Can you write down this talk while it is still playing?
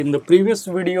In the previous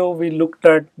video, we looked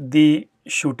at the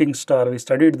shooting star. We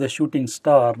studied the shooting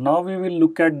star. Now we will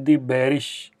look at the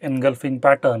bearish engulfing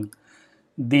pattern.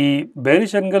 The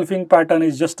bearish engulfing pattern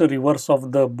is just a reverse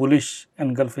of the bullish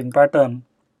engulfing pattern.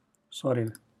 Sorry.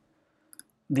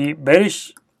 The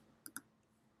bearish,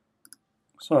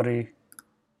 the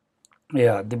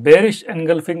bearish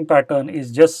engulfing pattern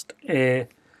is just a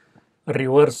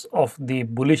reverse of the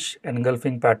bullish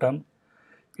engulfing pattern.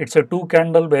 It's a two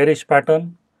candle bearish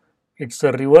pattern. It's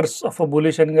a reverse of a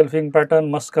bullish engulfing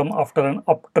pattern, must come after an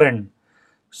uptrend.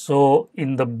 So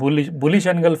in the bullish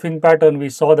engulfing pattern, we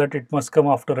saw that it must come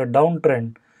after a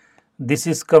downtrend. This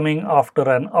is coming after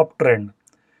an uptrend.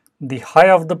 The high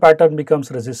of the pattern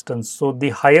becomes resistance. So the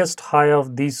highest high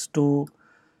of these two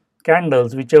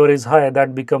candles, whichever is high,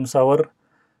 that becomes our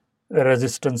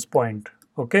resistance point.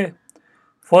 Okay.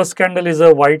 First candle is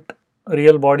a white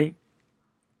real body.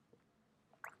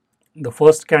 The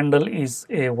first candle is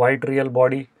a white real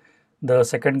body. The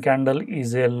second candle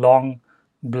is a long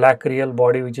black real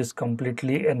body which is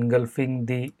completely engulfing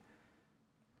the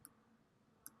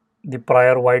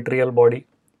prior white real body.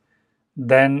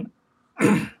 Then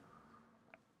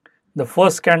the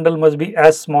first candle must be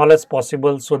as small as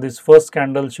possible. So this first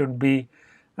candle should be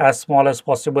as small as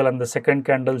possible and the second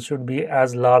candle should be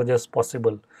as large as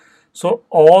possible. So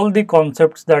all the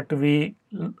concepts that we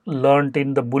learnt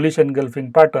in the bullish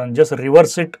engulfing pattern, just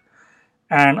reverse it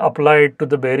and apply it to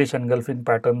the bearish engulfing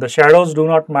pattern. The shadows do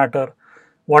not matter.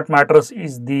 What matters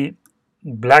is the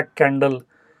black candle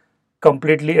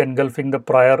completely engulfing the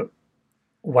prior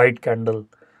white candle.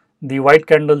 The white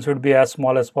candle should be as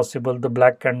small as possible. The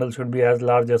black candle should be as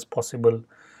large as possible.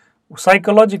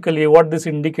 Psychologically, what this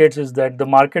indicates is that the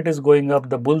market is going up,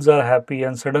 the bulls are happy,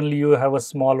 and suddenly you have a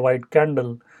small white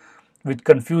candle which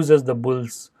confuses the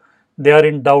bulls. They are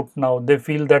in doubt now. They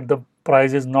feel that the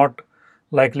price is not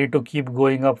likely to keep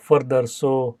going up further,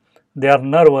 so they are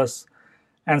nervous.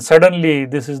 And suddenly,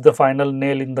 this is the final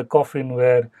nail in the coffin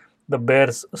where the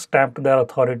bears stamp their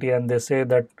authority and they say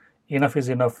that enough is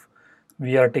enough.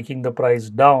 We are taking the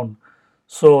price down.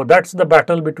 So that's the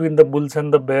battle between the bulls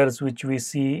and the bears which we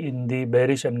see in the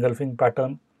bearish engulfing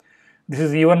pattern. This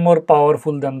is even more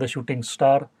powerful than the shooting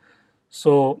star.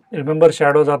 So remember,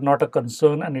 shadows are not a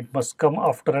concern and it must come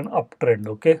after an uptrend.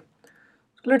 Okay.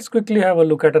 So let's quickly have a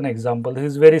look at an example. This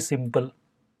is very simple.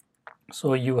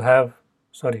 So you have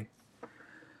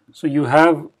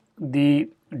the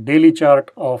daily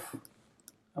chart of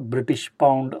British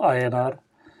pound INR.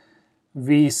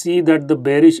 We see that the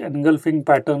bearish engulfing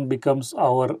pattern becomes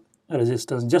our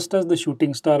resistance. Just as the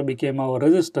shooting star became our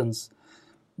resistance,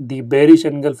 the bearish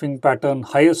engulfing pattern,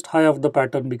 highest high of the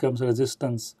pattern, becomes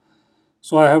resistance.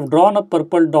 So I have drawn a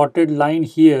purple dotted line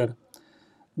here.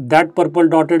 That purple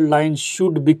dotted line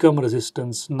should become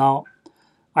resistance. Now,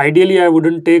 ideally I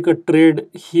wouldn't take a trade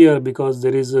here because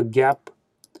there is a gap.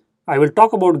 I will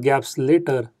talk about gaps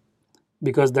later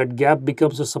because that gap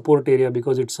becomes a support area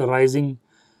because it's a rising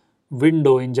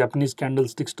window. In Japanese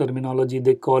candlesticks terminology,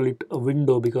 they call it a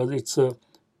window because it's a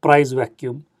price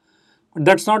vacuum. But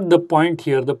that's not the point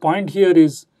here. The point here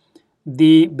is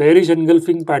the bearish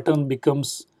engulfing pattern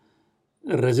becomes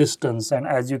resistance, and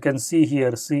as you can see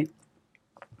here, see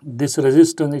this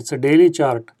resistance, it's a daily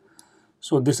chart.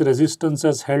 So this resistance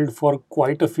has held for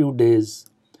quite a few days.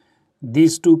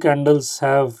 These two candles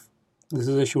have, this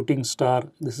is a shooting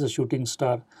star, this is a shooting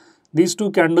star. These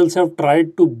two candles have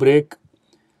tried to break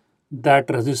that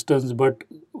resistance, but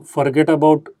forget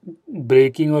about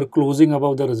breaking or closing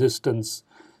above the resistance.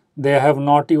 They have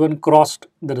not even crossed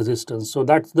the resistance. So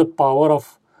that's the power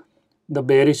of the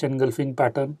bearish engulfing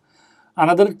pattern.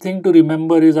 Another thing to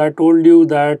remember is I told you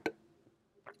that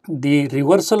the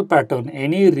reversal pattern,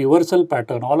 any reversal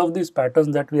pattern, all of these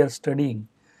patterns that we are studying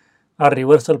are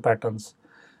reversal patterns.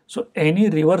 So any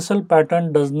reversal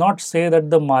pattern does not say that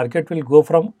the market will go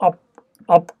from up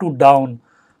to down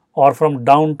or from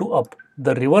down to up.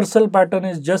 The reversal pattern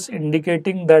is just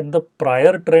indicating that the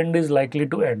prior trend is likely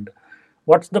to end.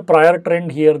 What's the prior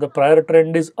trend here? The prior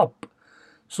trend is up.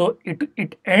 So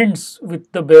it ends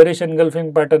with the bearish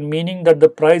engulfing pattern, meaning that the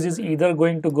price is either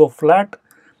going to go flat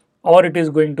or it is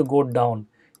going to go down.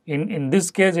 In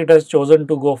this case, it has chosen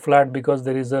to go flat because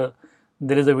there is a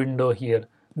window here.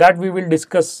 That we will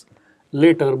discuss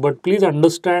later, but please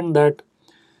understand that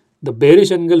the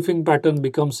bearish engulfing pattern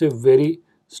becomes a very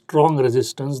strong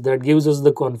resistance that gives us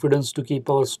the confidence to keep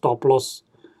our stop loss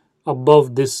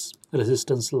above this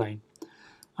resistance line.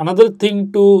 Another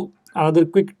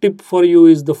quick tip for you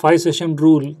is the 5-session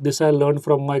rule. This I learned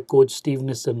from my coach Steve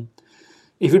Nissen.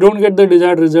 If you don't get the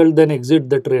desired result, then exit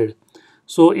the trade.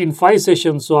 So in 5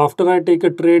 sessions, so after I take a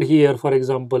trade here, for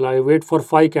example, I wait for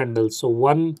 5 candles. So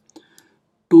 1,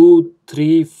 2,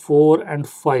 3, 4 and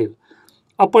 5.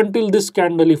 Up until this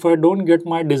candle, if I don't get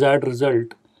my desired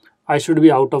result, I should be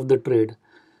out of the trade.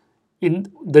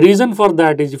 The reason for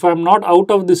that is, if I'm not out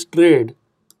of this trade,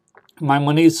 my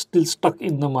money is still stuck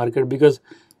in the market, because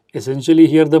essentially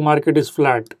here the market is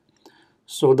flat.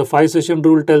 So the 5 session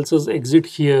rule tells us exit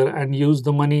here and use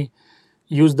the money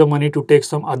to take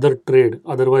some other trade.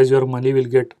 Otherwise your money will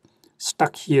get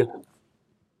stuck here.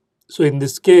 So in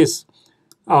this case,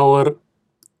 our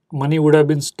money would have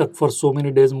been stuck for so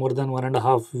many days, more than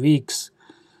 1.5 weeks.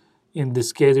 In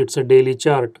this case, it's a daily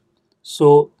chart.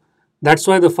 So that's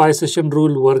why the 5 session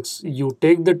rule works. You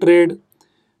take the trade,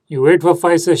 you wait for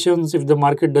 5 sessions. If the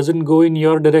market doesn't go in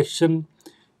your direction,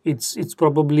 it's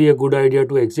probably a good idea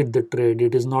to exit the trade.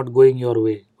 It is not going your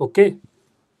way. Okay.